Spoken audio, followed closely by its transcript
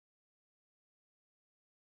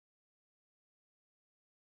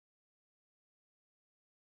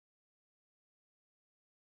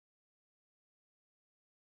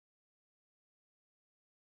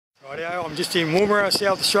Rightio, I'm just in Woomera,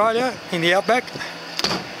 South Australia, in the outback,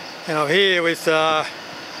 and I'm here with a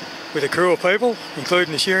crew of people,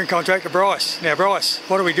 including the shearing contractor Bryce. Now Bryce,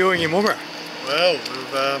 what are we doing in Woomera? Well,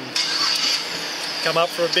 we've come up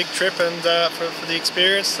for a big trip and for the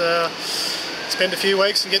experience, spend a few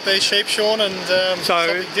weeks and get these sheep shorn and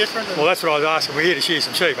something different. Well, that's what I was asking. We're here to shear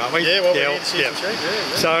some sheep, aren't we? Yeah, well, we're here to shear some sheep,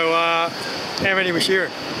 yeah. So, how many are we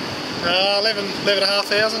shearing?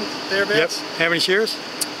 11,500 thereabouts. Yep. How many shearers?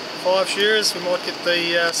 5 shearers. We might get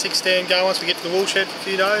the 6 stand going once we get to the wool shed for a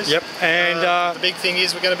few days. Yep. And the big thing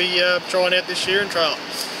is we're going to be trying out this shearing trailer.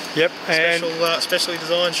 Yep. And specially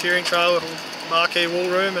designed shearing trailer with a marquee wool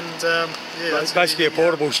room, and yeah, it's basically a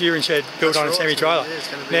portable shearing shed built on a semi-trailer.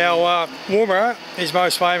 Now, Woomera is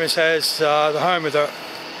most famous as the home of the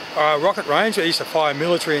rocket range. They used to fire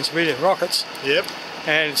military and civilian rockets. Yep.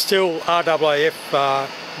 And it's still RAAF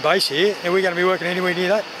base here. Are we going to be working anywhere near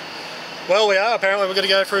that? Well, we are. Apparently we're going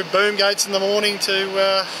to go through boom gates in the morning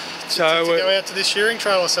to go out to this shearing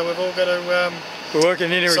trailer, so we've all got to we're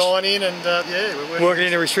working in sign in, and yeah, we're working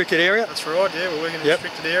in a restricted area. That's right, yeah, we're working in a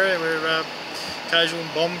restricted area where occasional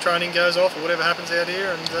bomb training goes off or whatever happens out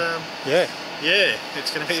here, and yeah,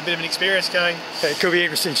 it's going to be a bit of an experience going. It could be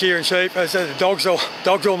interesting shearing sheep. So the dogs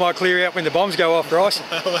all might clear out when the bombs go off, Bryce.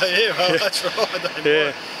 That's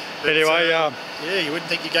right. Anyway, yeah, you wouldn't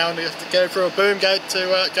think you're going to have to go through a boom gate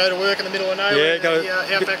to go to work in the middle of nowhere at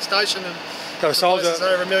the outback station, and got a soldier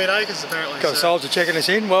over 1 million acres apparently. Got a soldier checking us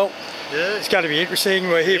in. Well, yeah, it's going to be interesting.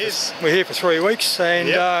 We're here for 3 weeks, and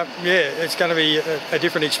yeah, it's going to be a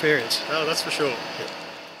different experience. Oh, that's for sure. Yeah.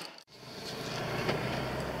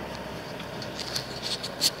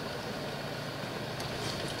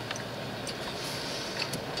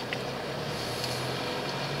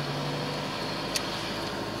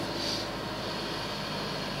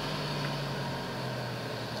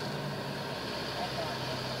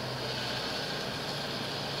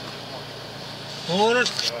 Morning.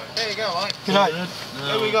 There you go, mate. G'day.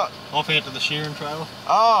 Who we got? Off out to the shearing trailer.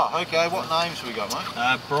 Oh, okay. What names we got,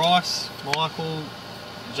 mate? Bryce, Michael,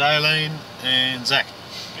 Jaylene and Zach.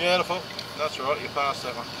 Beautiful. That's right, you passed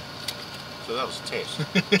that one. So that was a test.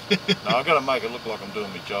 No, I've got to make it look like I'm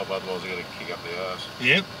doing my job, otherwise I've got to kick up the arse.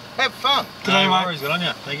 Yep. Have fun. No worries, good on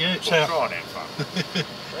you. Thank you. We'll try and have fun.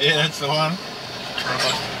 Yeah, that's the one.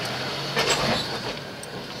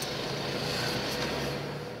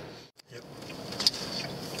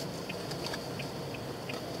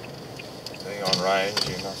 Being on range,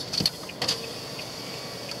 you must.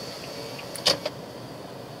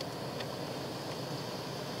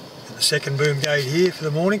 And the second boom gate here for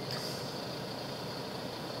the morning.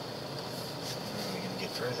 We can get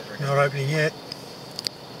further. Not opening yet.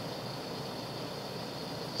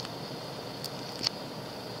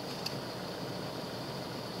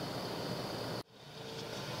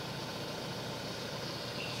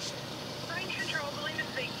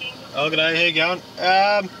 Oh, g'day, how you going?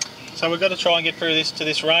 So we've got to try and get through to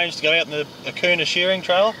this range to go out in the Arcoona shearing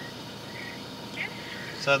trailer. Yes.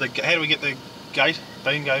 So how do we get the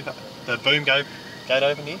boom gate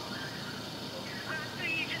open here? So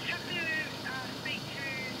you just have to speak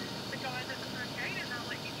to the guys at the front gate and they'll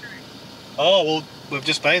let you through. Oh, well, we've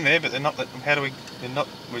just been there, but they're not. How do we?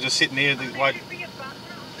 We're just sitting here. Wait.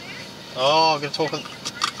 Oh, I'm going to talk.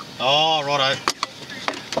 Oh, righto.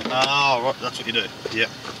 Oh, right, that's what you do. Yep.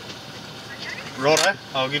 Righto,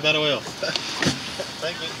 I'll give that a whirl.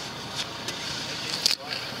 Thank you.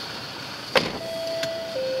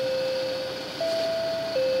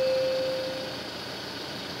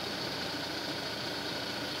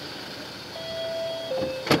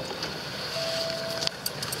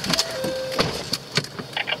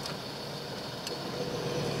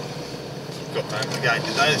 Got to open the gate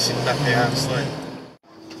today, sitting back there half asleep.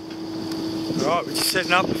 Right, we're just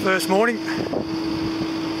setting up the first morning.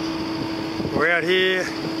 We're out here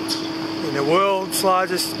in the world's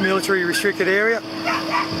largest military restricted area,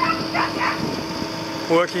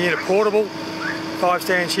 working in a portable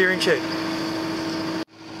 5-stand shearing shed.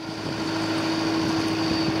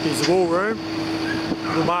 Here's the wool room,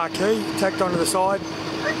 little marquee tacked onto the side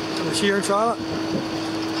of the shearing trailer.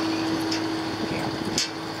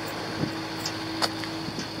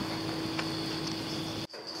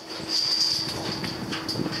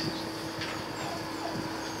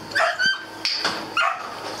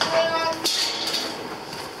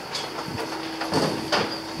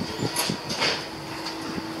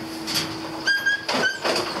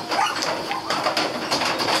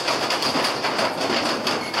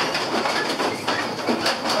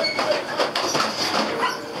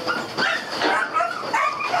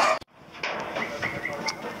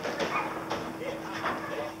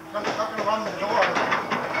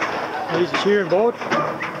 shearing board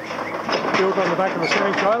built on the back of the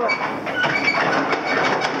shearing trailer.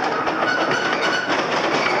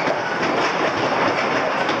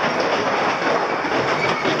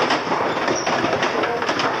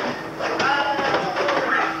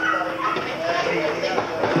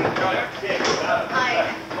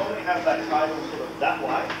 Have that table sort of that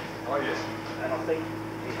way. Oh yes. And I think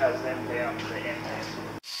he has them down to the end there.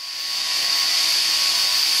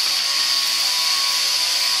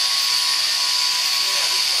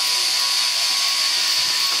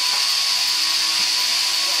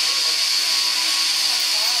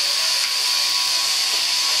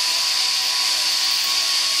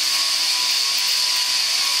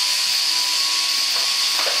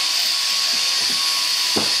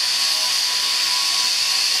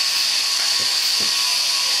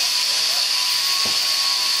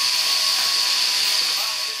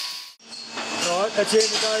 That's the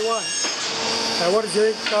end of day one. Now what did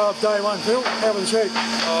you think of day one, Phil? How were the sheep?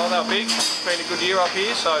 Oh, they were big. It's been a good year up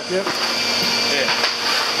here, so Yep. yeah.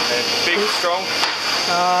 And big, strong.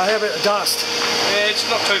 How about the dust? Yeah, it's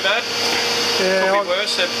not too bad. Yeah, Could be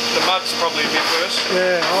worse. The mud's probably a bit worse.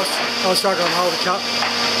 Yeah, I was struggling to hold a cup.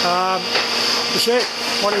 The shed,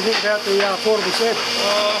 what do you think about the portable shed?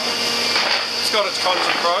 It's got its cons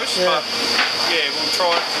and pros, Yeah. but yeah, we'll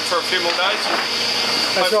try it for a few more days.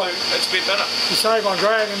 That's Hopefully right. it's a bit better. You save on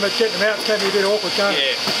dragging, but getting them out can be a bit awkward, can't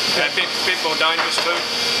it? Yeah, a bit more dangerous too.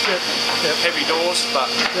 Yep. Yep. Heavy doors,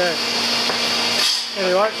 but Yeah.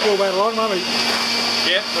 Anyway, we'll battle on, won't we?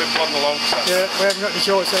 yeah, we're plodding along. So. Yeah, we haven't got any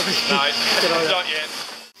choice, have we? No, Good on you. not yet.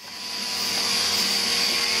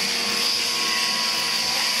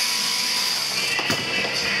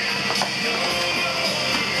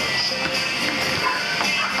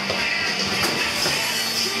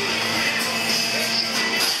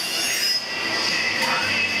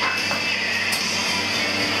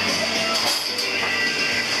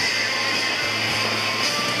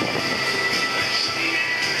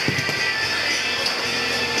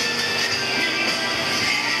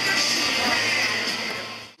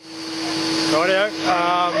 Rightio,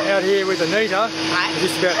 out here with Anita,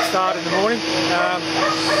 just about to start in the morning.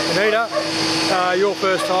 Anita, your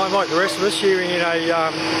first time, like the rest of us, shearing in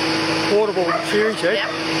a portable shearing shed.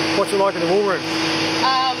 Yep. What's it like in the wool room?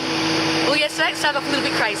 Well, yesterday it started off a little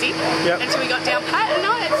bit crazy Yep. until we got down pat, and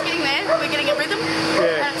no, it's getting there. We're getting a rhythm,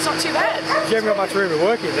 Yeah. and it's not too bad. You haven't got much room to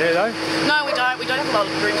work in there though. No, we don't. We don't have a lot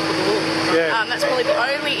of room to put the wool. Yeah. That's probably the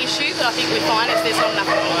only issue that I think we find is there's not enough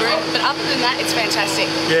room. But other than that, it's fantastic.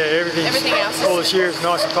 Yeah, Everything else is- all the shears are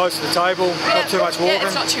nice and close to the table, not too much walking. Yeah,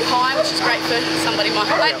 it's not too high, which is great for somebody my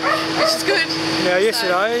height, which is good. Now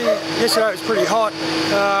yesterday it was pretty hot.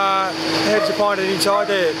 How did you find it inside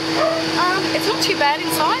there? It's not too bad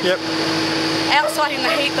inside. Yep. Outside in the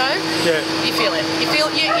heat though, Yeah. you feel it.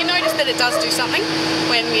 You notice that it does do something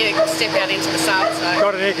when you step out into the sun. So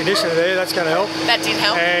Got an air conditioner there, that's going to help. that did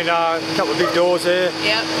help. And a couple of big doors there.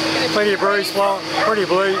 Yeah. Plenty of breeze flowing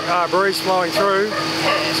through.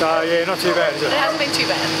 Yeah. So yeah, not too bad, is It it? hasn't been too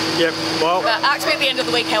bad. Yep. Well, But ask me at the end of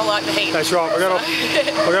the week how I like the heat. that's right.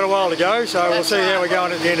 We've got a while to go, so we'll That's see how right. we're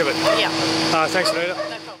going at the end of it. Yeah. Thanks, Anita. No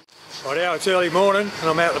problem. Right now it's early morning, and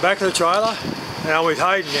I'm out the back of the trailer, and I'm with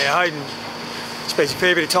Hayden now. Hayden spends a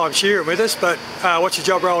fair bit of time shearing with us, but what's your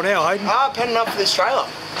job role now, Hayden? Penning up for this trailer.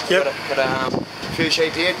 Yep. Got a few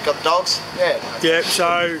sheep here, got the dogs. Yeah. Yeah,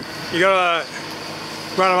 so you got to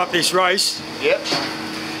run them up this race, Yep.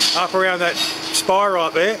 up around that spire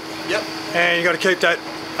right there, Yep. and you got to keep that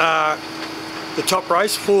the top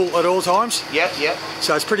race full at all times. Yep. Yep.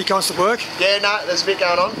 So it's pretty constant work, Yeah. No, there's a bit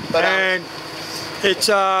going on, but and it's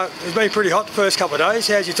been pretty hot the first couple of days.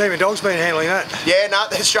 How's your team of dogs been handling that? yeah, no,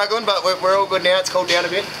 they're struggling, but we're all good now. It's cooled down a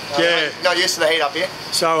bit. Yeah. Not used to the heat up here.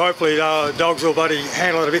 So hopefully the dogs will bloody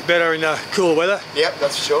handle it a bit better in the cooler weather. Yep,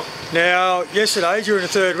 that's for sure. Now, yesterday during the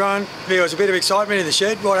third run, there was a bit of excitement in the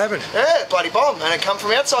shed. What happened? Yeah, bloody bomb, and it come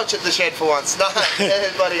from outside the shed for once. No, yeah,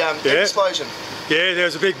 bloody big Yeah. explosion. Yeah, there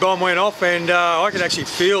was a big bomb went off, and I could actually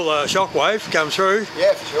feel a shockwave come through,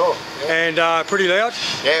 Yeah, for sure. Yeah, and pretty loud.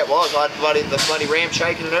 yeah it was. I had the bloody ramp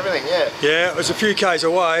shaking and everything. Yeah. Yeah, it was a few k's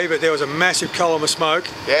away, but there was a massive column of smoke,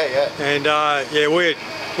 Yeah, yeah. and yeah, we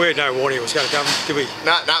had no warning it was going to come, did we?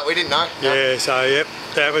 No, we didn't know. No. Yeah, so yep,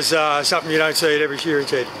 that was something you don't see at every shearing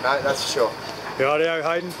shed. No, that's for sure. Rightio,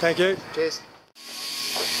 Hayden, thank you. Cheers.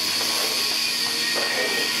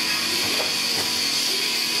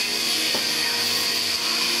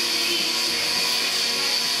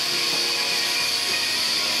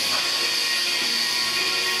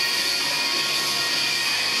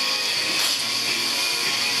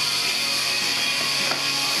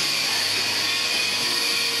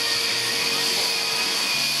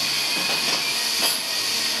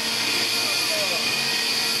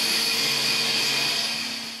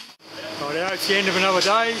 it's the end of another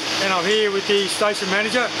day, and I'm here with the station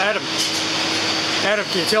manager, Adam. Adam,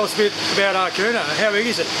 can you tell us a bit about Arcoona? How big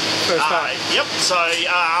is it? First day? Yep, so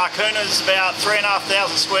Arcoona's about 3,500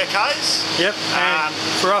 square k's. Yep, and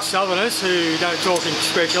for us southerners who don't talk in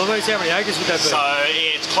square kilometres, how many acres would that be? So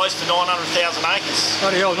yeah, it's close to 900,000 acres.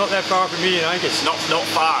 Bloody hell, not that far from a million acres. Not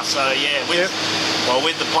far, so yeah, well,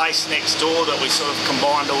 with the place next door that we sort of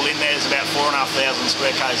combined all in there, there's about 4,500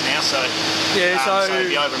 square k's now, so yeah, so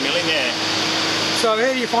it'd be over a million, yeah. So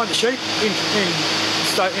how do you find the sheep in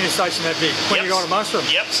a station that big when you go to muster them?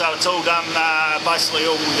 Yep, so it's all done basically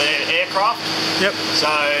all with aircraft. Yep. So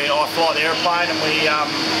I fly the aeroplane and we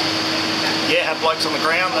have blokes on the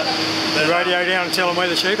ground that radio down and tell them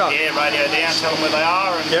where the sheep are? Yeah, radio down, tell them where they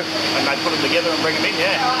are, and, and they put them together and bring them in,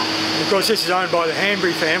 yeah. Of course, this is owned by the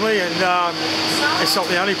Hanbury family, and it's not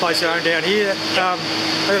the only place they own down here. They've got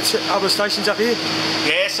other stations up here?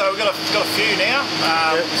 Yeah, so we've got a few now.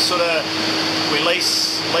 Sort of, we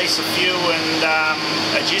lease a few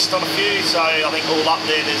and adjust on a few, so I think all up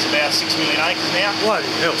there's about 6 million acres now.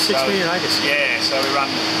 Bloody hell, 6 million acres? Yeah, so we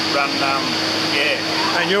run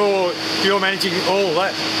And you're managing all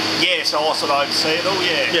that? Yeah, so I sort of oversee it all,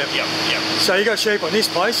 yeah. Yep. So you got sheep on this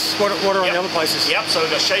place, what are on the other places? Yep, so we've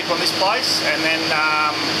got sheep on this place, and then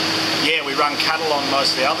we run cattle on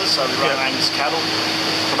most of the others, so we run Angus cattle,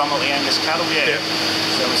 predominantly Angus cattle,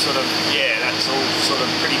 So we sort of, that's all sort of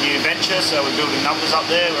pretty new venture, so we're building numbers up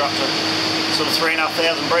there. We're up to sort of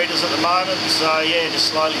 3,500 breeders at the moment, so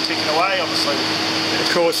just slowly ticking away, obviously. Of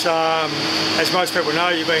course, as most people know,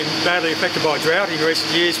 you've been badly affected by drought in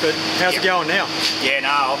recent years, but how's it going now? Yeah,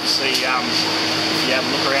 no, obviously, if you have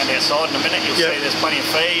a look around outside in a minute, you'll see there's plenty of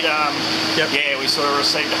feed. Yeah, we sort of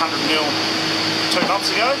received 100 mil 2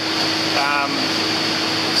 months ago.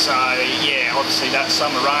 So yeah, obviously that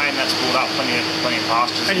summer rain, that's brought up plenty of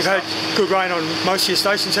pastures. And you've had good rain on most of your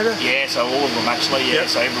stations, have you? Yeah, so all of them actually,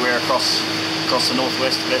 so everywhere across the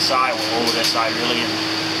northwest of SA, or all of SA really,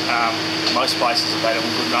 and most places have had all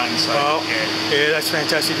good rain, so yeah, that's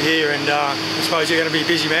fantastic to hear, and I suppose you're going to be a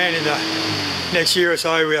busy man in the next year or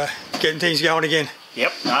so, getting things going again.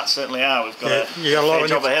 Yep, no, certainly are. We've got a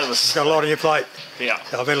job ahead of us. Got a lot on your plate. Yeah.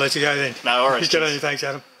 So I better let you go then. No worries. Good on you, thanks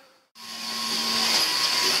Adam.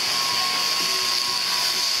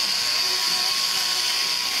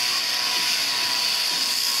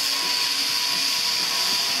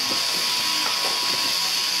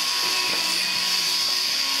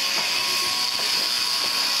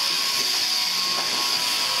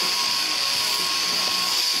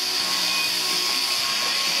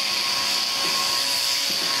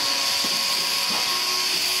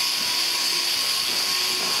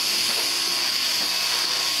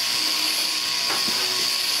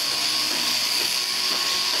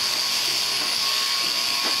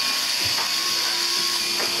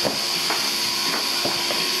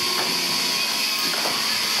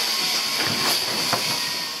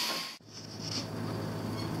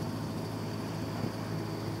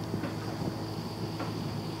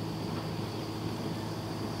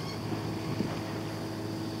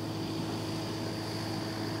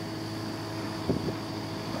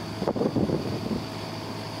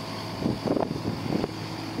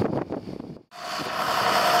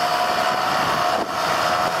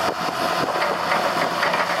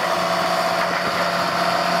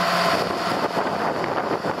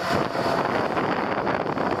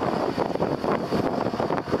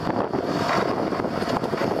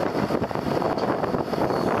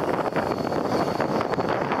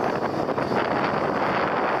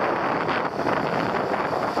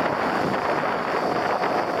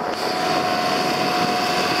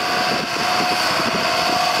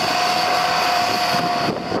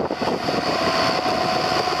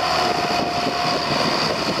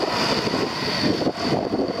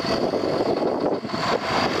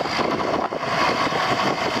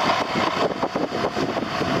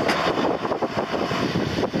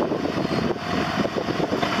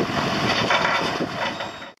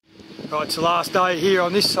 Right, it's the last day here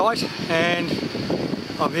on this site, and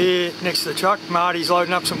I'm here next to the truck. Marty's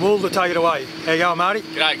loading up some wool to take it away. How you going, Marty?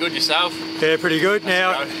 G'day, good yourself? Yeah, pretty good.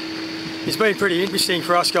 Now, it's been pretty interesting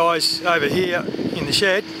for us guys over here in the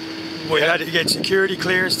shed. We had to get security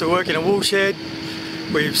clearance to work in a wool shed.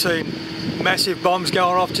 We've seen massive bombs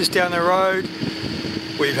going off just down the road.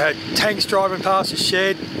 We've had tanks driving past the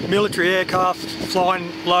shed, military aircraft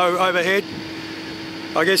flying low overhead.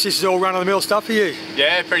 I guess this is all run-of-the-mill stuff for you?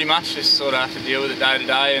 Yeah, pretty much. Just sort of have to deal with it day to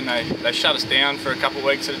day, and they shut us down for a couple of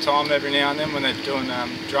weeks at a time every now and then when they're doing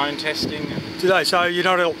drone testing. Do they? So you're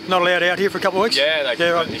not allowed out here for a couple of weeks? Yeah,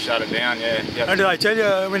 they right. completely shut it down, yeah. Yep. And do they tell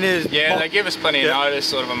you when there's... Yeah, they give us plenty of notice,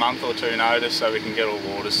 sort of a month or two notice, so we can get all the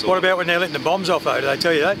water sorted. What about when they're letting the bombs off though? Do they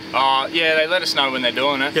tell you that? Yeah, they let us know when they're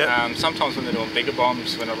doing it. Yep. Sometimes when they're doing bigger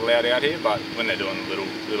bombs, we're not allowed out here, but when they're doing the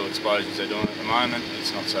little explosions they're doing at the moment,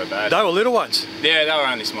 it's not so bad. They were little ones? Yeah, they were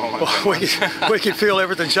only small ones. Well, we can feel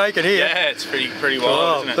everything shaking here. Yeah, it's pretty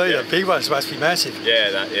wild, isn't it? The big ones must be massive.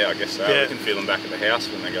 Yeah, I guess so. Yeah. We can feel them back at the house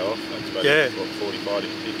when they go off. That's about, what, 45 to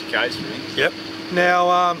 50 k's for them. Yep.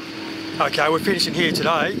 Now, okay, we're finishing here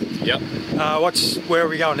today. Yep. Where are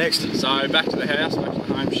we going next? So back to the house, back to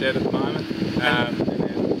the home shed at the moment, and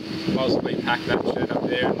then possibly pack that shed up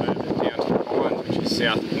there and move it down to the Pines, which is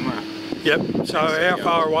south of Woomera. Yep. So how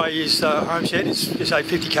far away is the home shed? It's say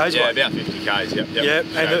 50 k's away. Yeah, about 50 k's. Yep. Yep.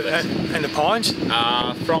 And the Pines?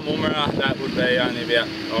 From Woomera, that would be only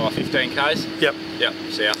about 15 k's. Yep. Yep.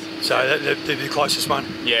 South. So that'd be the closest one.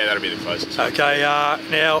 Yeah, that'll be the closest. Okay.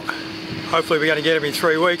 Now, hopefully we're going to get them in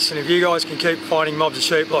 3 weeks, and if you guys can keep finding mobs of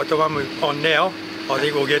sheep like the one we're on now, I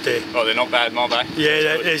think we'll get there. Oh, they're not bad mob, eh?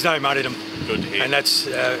 Yeah, there's no mud in them. Good to hear. And that's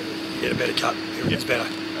get a better cut. Everything's better.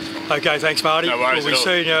 Okay, thanks Marty. No worries. We'll be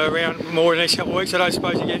seeing you around more in the next couple of weeks. I don't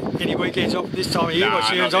suppose you get any weekends off this time of year? No,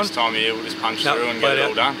 Shearing's not this time of year. We'll just punch through and get it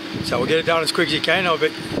all done. So we'll get it done as quick as you can.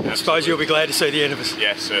 I suppose you'll be glad to see the end of us.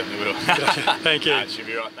 Yeah, certainly will. Thank you. It should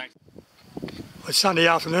be right. Thanks. It's Sunday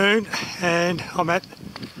afternoon and I'm at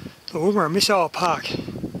the Woomera Missile Park,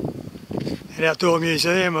 an outdoor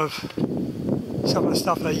museum of some of the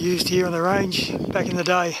stuff they used here on the range back in the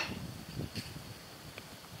day.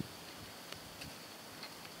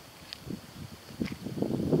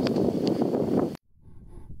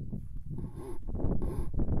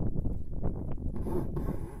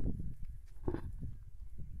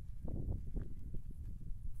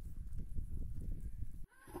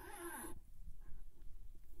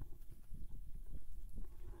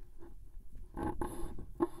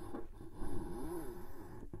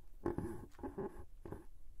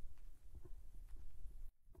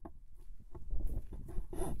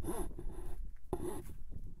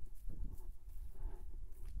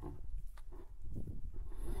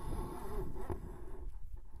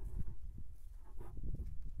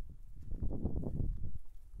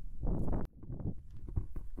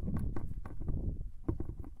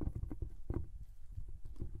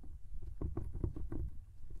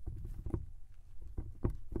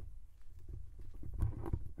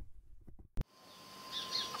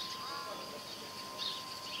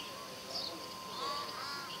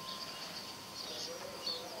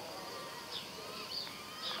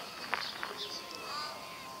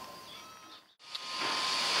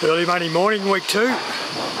 Early Monday morning, week 2,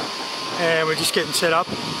 and we're just getting set up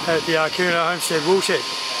at the Arcoona homestead wool shed.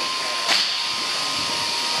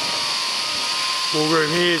 Wool room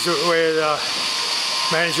here is where the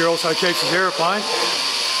manager also keeps his aeroplane.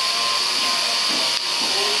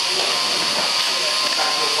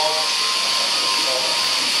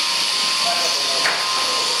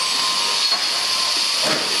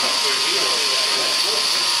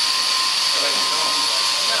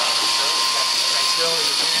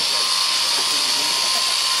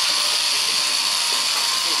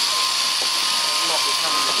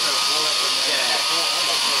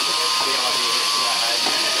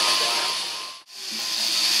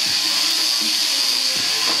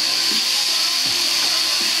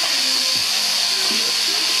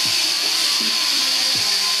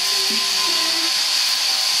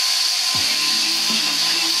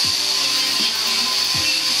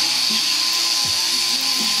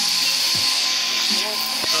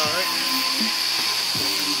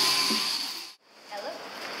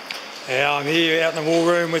 Yeah, I'm here out in the wool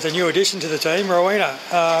room with a new addition to the team, Rowena.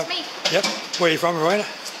 That's me. Yep. Where are you from, Rowena?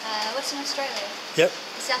 Western Australia. Yep.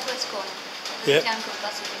 The southwest corner. Yep. A town called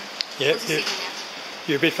Busselton. Yep. Sydney now.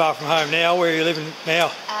 You're a bit far from home now. Where are you living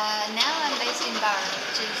now? Now I'm based in Barra,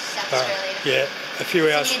 which is South Australia. Yeah, a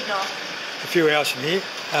few hours. Mid-north. A few hours from here.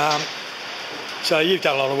 So you've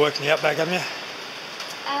done a lot of work in the outback, haven't you?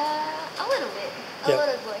 A little bit. A lot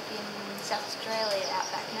of work in South Australia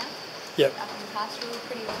outback now. Yep. Up in pastoral,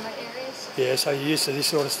 pretty remote areas. Yeah, so you're used to this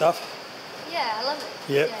sort of stuff? Yeah, I love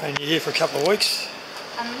it. Yep, Yeah. and you're here for a couple of weeks?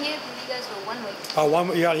 I'm here with you guys for 1 week.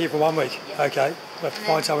 Oh, you're only here for 1 week? Yeah. Okay, we'll have to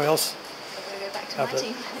find someone else. I'm going to go back to my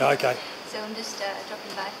team. Okay. So I'm just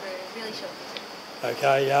dropping by for a really short visit.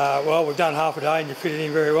 Okay, well, we've done half a day and you've fitted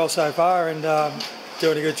in very well so far and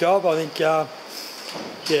doing a good job. I think, yeah,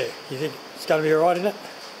 you think it's going to be all right, isn't it?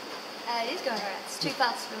 It is going alright. It's too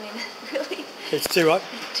fast for me to really... It's too what?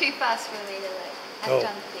 Too fast for me to have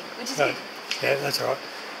time to think, which is good. Yeah, that's all right.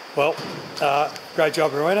 Well, great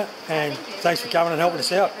job, Rowena, and thanks for coming and helping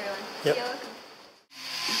us out. Everyone. Yep. You're welcome.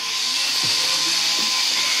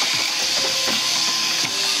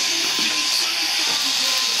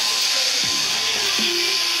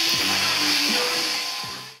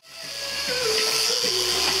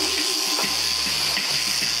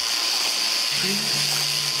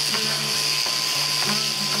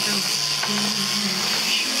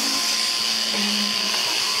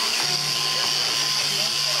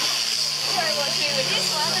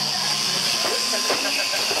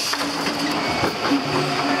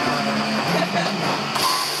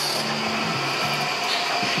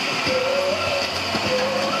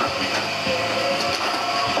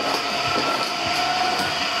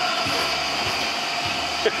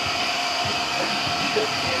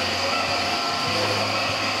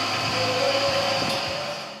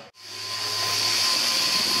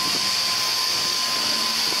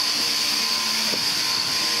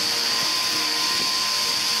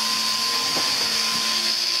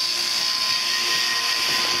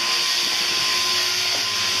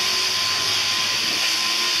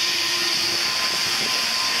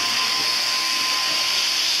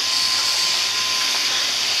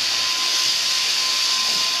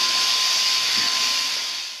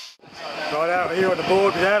 Right, we're here on the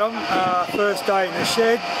board with Adam. First day in the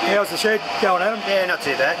shed. How's the shed going, Adam? Yeah, not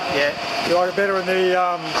too bad. Yeah. You like it better in the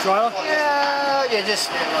trailer? Yeah, just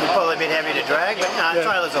probably a bit heavy to drag, but no, the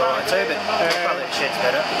trailer's alright too, but probably the shed's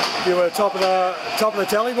better. You were top of the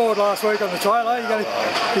tally board last week on the trailer. You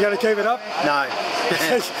going to keep it up? No.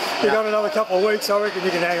 You got another couple of weeks, I reckon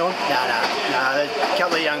you can hang on. No, there's a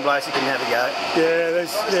couple of young blokes that can have a go. Yeah,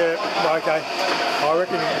 okay.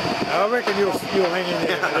 I reckon you'll hang in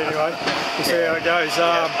there, but anyway, we'll see how it goes.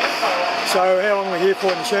 So how long are we here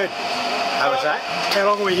for in the shed? How was that? How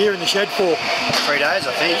long are we here in the shed for? 3 days,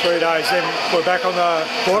 I think. 3 days, then we're back on the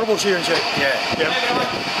portable shearing shed. Yeah.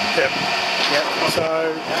 Yep.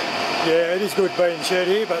 So, yeah, it is good being in the shed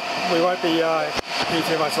here, but we won't be here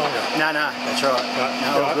too much longer. No, that's right.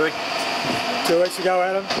 No, all good. 2 weeks to go,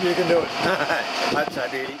 Adam. You can do it. Hope so,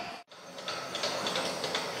 beauty.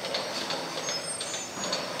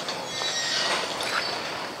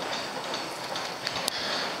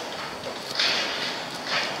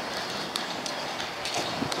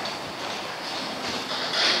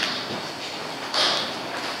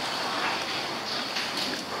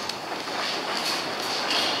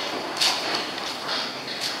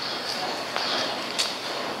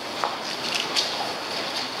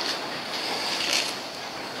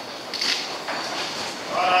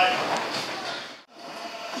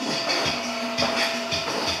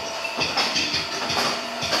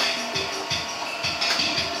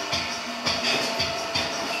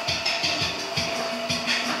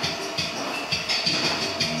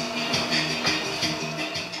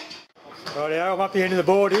 Rightio, I'm up the end of the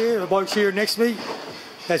board here. The bloke's here next to me.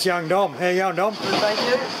 That's young Dom. How you going, Dom? Good, thank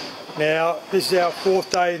you. Now, this is our 4th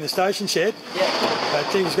day in the station shed. Yeah. But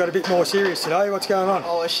things got a bit more serious today. What's going on?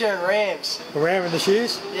 Oh, we're shearing rams. We're ramming the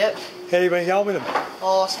shears? Yep. How you been going with them?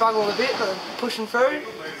 Oh, I struggled a bit, but I'm pushing through.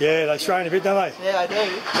 Yeah, they strain a bit, don't they? Yeah, I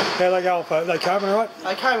do. How are they going for? They combing all right?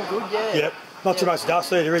 They came good, yeah. Yep. Not too much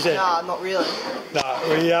dust either, is there? Nah, not really. No,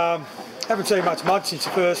 we haven't seen much mud since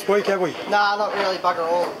the first week, have we? Nah, not really, bugger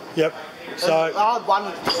all. Yep. So I had one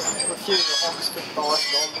with a few of the hocks to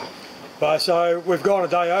bice on. But so we've gone a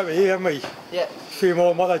day over here, haven't we? Yeah. A few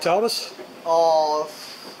more than what they told us? Oh,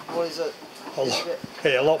 what is it?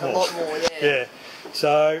 A lot more. A lot more, yeah. Yeah.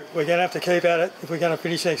 So we're going to have to keep at it if we're going to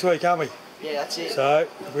finish next week, aren't we? Yeah, that's it. So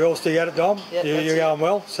if we all stick at it, Dom. Yeah, you're going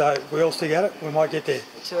well. So if we all stick at it, we might get there.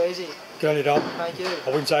 Too easy. Good on you, Dom. Thank you. I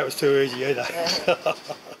wouldn't say it was too easy either. Yeah.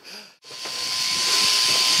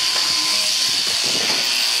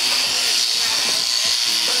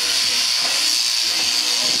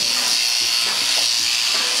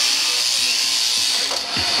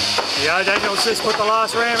 Yeah, Daniel's just put the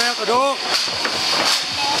last ram out the door.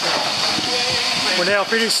 We're now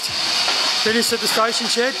finished at the station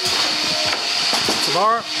shed.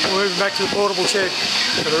 Tomorrow we're moving back to the portable shed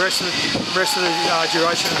for the rest of the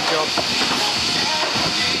duration of the job.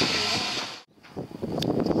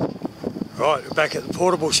 Right, we're back at the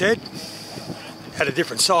portable shed at a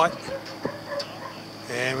different site,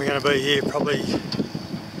 and we're going to be here probably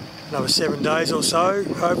another 7 days or so.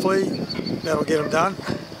 Hopefully that'll get them done.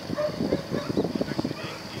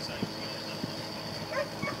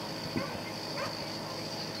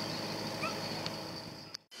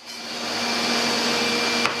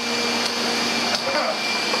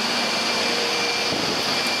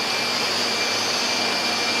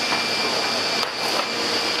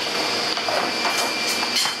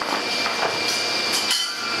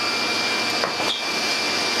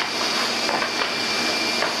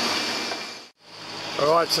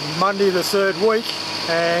 Alright, it's Monday the 3rd week,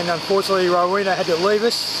 and unfortunately Rowena had to leave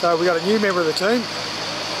us, so we got a new member of the team.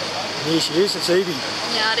 And here she is, it's Evie.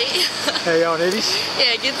 Howdy. How you going, Evie?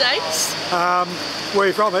 Yeah, good thanks. Where are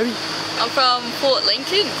you from, Evie? I'm from Port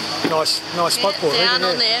Lincoln. Nice spot for it. Down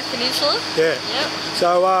on the peninsula. Yeah. Yep.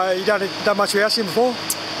 So you done much rousing before?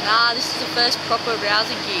 Nah, this is the first proper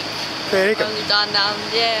rousing gig. fair income. Only done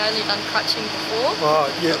crutching before.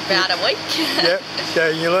 Oh, yeah. About a week. Yeah,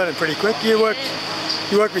 you're learning pretty quick. You worked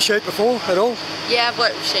with sheep before at all? Yeah, I've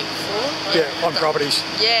worked with sheep before. Yeah, on properties.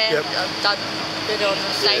 Yeah, Yep. I've done a bit on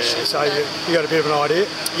the station. Yeah, so you got a bit of an idea.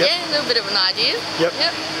 Yep. Yeah, a little bit of an idea. Yep.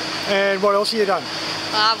 And what else have you done?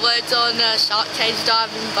 I've worked on a shark cage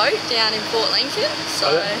diving boat down in Port Lincoln.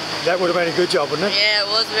 So that would have been a good job, wouldn't it? Yeah,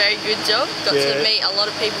 it was a very good job. Got to meet a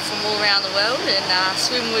lot of people from all around the world and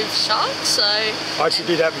swim with sharks. So I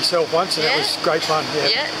actually did that myself once, and it was great fun.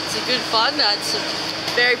 Yeah, it's a good fun. It's a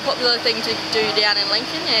very popular thing to do down in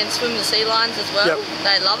Lincoln, and swim with sea lions as well.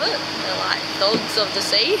 They love it. They're like dogs of the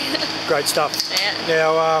sea. Great stuff. Yeah.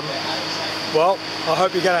 Now, well, I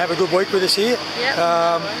hope you're going to have a good week with us here.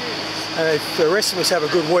 Yeah. And if the rest of us have a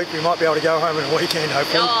good week, we might be able to go home on a weekend,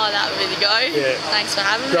 hopefully. Oh, that would be the go. Yeah. Thanks for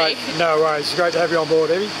having me. No worries. It's great to have you on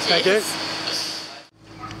board, Evie. Thank you.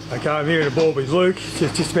 Okay, I'm here at the board with Luke,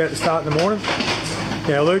 just about to start in the morning.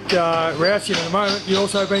 Now, Luke, rousing at the moment, you've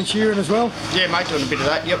also been shearing as well? Yeah, mate, doing a bit of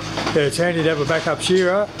that, yep. Yeah, it's handy to have a backup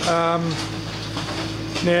shearer.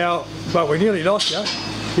 Now, but we nearly lost you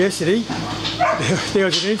yesterday. There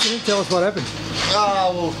was an incident. Tell us what happened.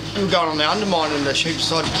 Oh, well, we were going on the undermine and the sheep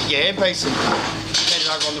decided to kick your handpiece and set it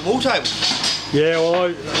over on the wool table. Yeah, well,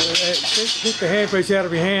 I took the handpiece out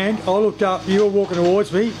of your hand. I looked up, you were walking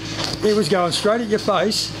towards me. It was going straight at your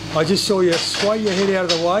face. I just saw you sway your head out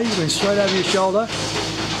of the way, went straight over your shoulder,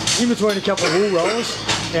 in between a couple of wool rollers,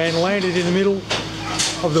 and landed in the middle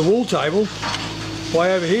of the wool table,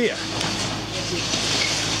 way over here.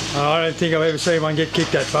 I don't think I've ever seen one get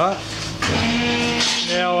kicked that far.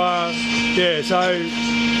 Now, yeah, so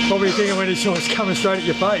probably thinking when he saw us coming straight at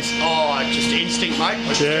your face. Oh, just instinct, mate. I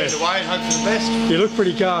just turned away and hoped for the best. You look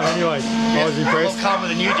pretty calm anyway. I was impressed. A lot calmer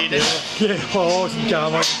than you did, isn't it? Yeah, well, I wasn't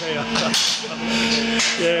calm, I can tell you.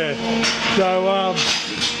 Yeah,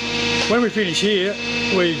 so when we finish here,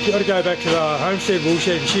 we got to go back to the homestead woolshed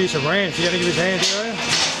and shear some rams. You going to give us a hand there, are you?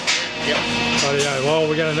 Yep. Well,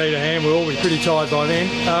 we're going to need a hand. We'll all be pretty tired by then.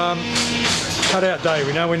 Cut out day,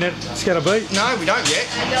 we know when that's going to be? No, we don't yet.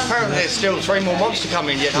 Apparently there's still 3 more mobs to come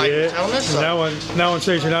in yet, Hayden's telling us. So. No one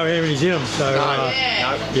seems to know how many's in them. So, no.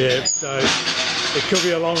 Yeah, so it could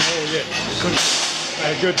be a long haul yet.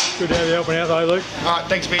 Good to have you helping out though, Luke. Alright,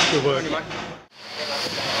 thanks Ben. Good work. Mate.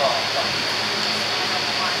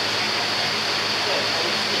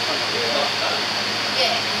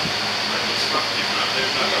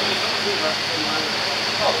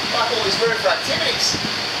 Oh, fuck all this room for activities.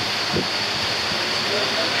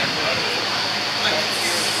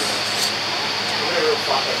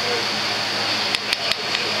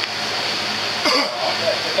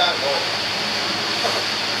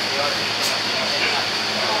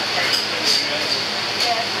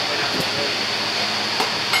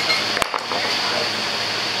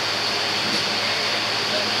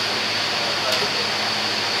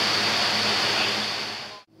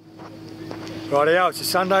 Rightio, it's a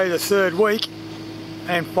Sunday, the 3rd week,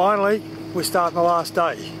 and finally we're starting the last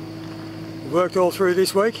day. We worked all through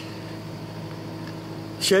this week.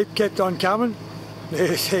 Sheep kept on coming.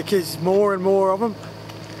 There's more and more of them,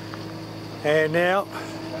 and now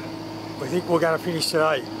we think we're going to finish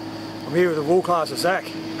today. I'm here with the wool class of Zach.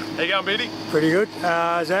 How you going, Beatty? Pretty good.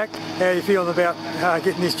 Zach, how are you feeling about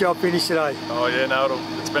getting this job finished today? Oh yeah, no,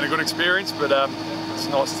 it's been a good experience, but it's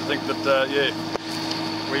nice to think that yeah,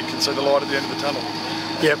 we can see the light at the end of the tunnel.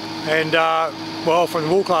 Yep, and well, from the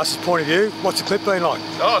wool class's point of view, what's the clip been like?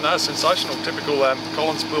 Oh no, sensational. Typical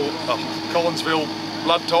Collinsville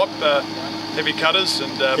blood type, heavy cutters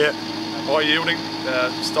and high yielding,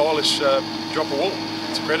 stylish drop of wool.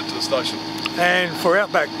 It's a credit to the station. And for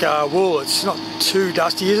outback wool, it's not too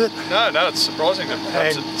dusty, is it? No, it's surprising.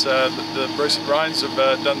 The recent rains have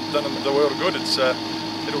done the world a good.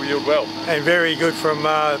 It'll yield well. And very good from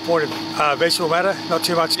the point of vegetable matter, not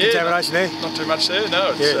too much contamination there? Not too much there,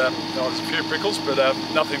 no. There's a few prickles, but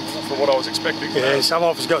nothing for what I was expecting. Yeah, some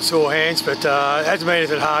of us got sore hands, but it hasn't been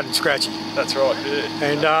anything hard and scratchy. That's right, yeah.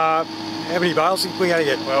 And how many bales are we going to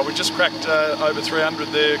get? Well, we just cracked over 300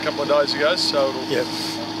 there a couple of days ago, so it'll,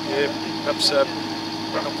 perhaps not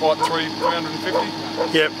quite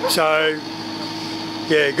 350. Yep, so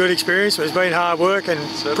yeah, good experience. It's been hard work and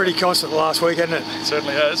pretty constant the last week, hasn't it? It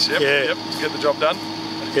certainly has, yep, to get the job done.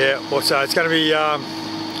 Yeah, well, so it's going to be,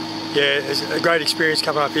 it's a great experience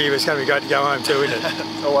coming up here, but it's going to be great to go home too, isn't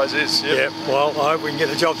it? Always is, yep. Yeah, well, I hope we can get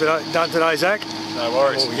the job done today, Zach. No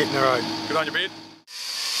worries. We'll be hitting the road. Good on you, Beard.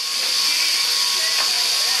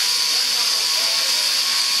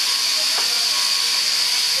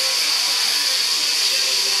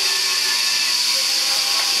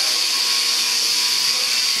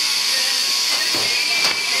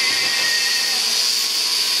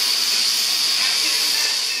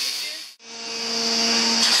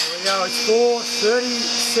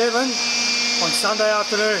 4:37 on Sunday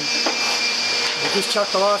afternoon. We just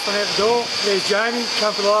chucked the last one out the door. There's Jamie,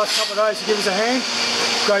 come for the last couple of days to give us a hand.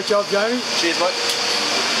 Great job, Jamie. Cheers, mate.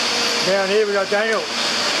 Down here we got Daniel.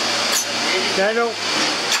 Daniel,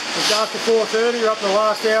 it's after 4:30, we're up to the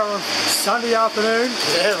last hour on Sunday afternoon.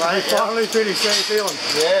 Yeah, mate. We finally finished. How you feeling?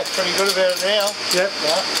 Yeah, pretty good about it now. Yep.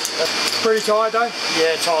 Yeah. Pretty tired though?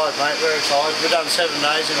 Yeah, tired, mate. Very tired. We've done 7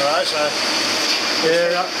 days in a row, so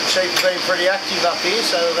yeah. Sheep have been pretty active up here,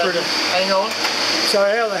 so we've had to hang on. So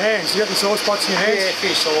how are the hands? You got any sore spots in your hands? Yeah, a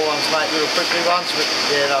few sore ones, mate. Little prickly ones, but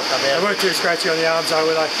yeah, they'll come out. They weren't too scratchy on the arms though,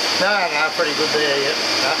 were they? No, pretty good there, yeah.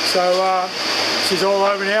 No. So she's all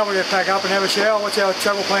over now. We're going to pack up and have a shower. What's our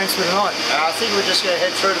travel plans for tonight? I think we're just going to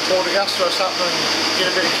head through to Port Augusta or something and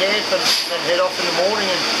get a bit of camp and then head off in the morning.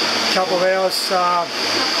 And couple of hours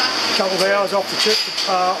off the trip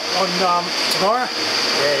on tomorrow.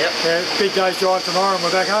 Yeah, big day's drive tomorrow and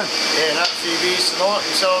we're back home. Yeah, and up a few beers tonight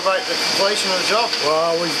and celebrate the completion of the job.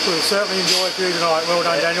 Well, we'll certainly enjoy a few tonight. Well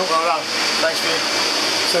done, Daniel. Well done. Thanks, man.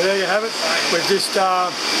 So there you have it. We've just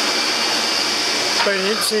been an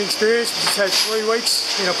interesting experience. We just had 3 weeks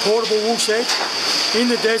in a portable wool shed in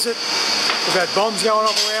the desert. We've had bombs going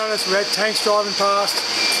off around us, we've had tanks driving past,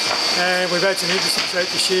 and we've had some interesting sheep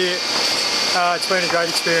to share. It's been a great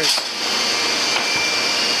experience.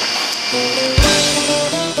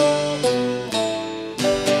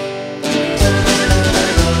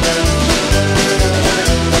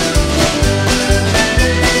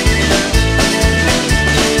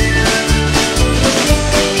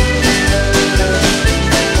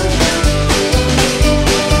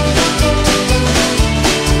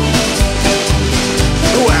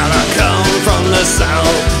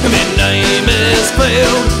 South, my name is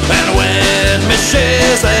Phil, and when me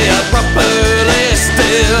shares they are properly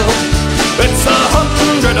still. It's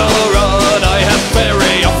 100 a rod I have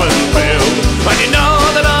very often filled, and you know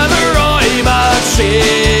that I'm a right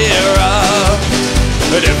shearer.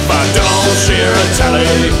 But if I don't shear a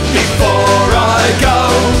tally before I go,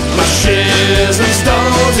 my shears and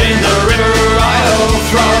stones in the river I'll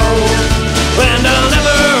throw. And I'll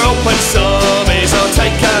never open subbies or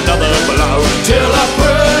take another blow till I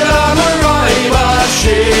prove I'm a right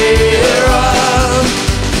shearer.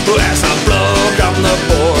 As I bloke on the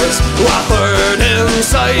boards, I heard him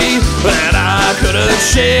say that I couldn't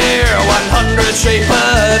shear 100 sheep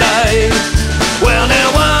a day. Well,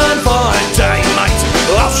 now one fine day, mate,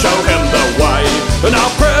 I'll show him the way, and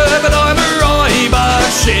I'll prove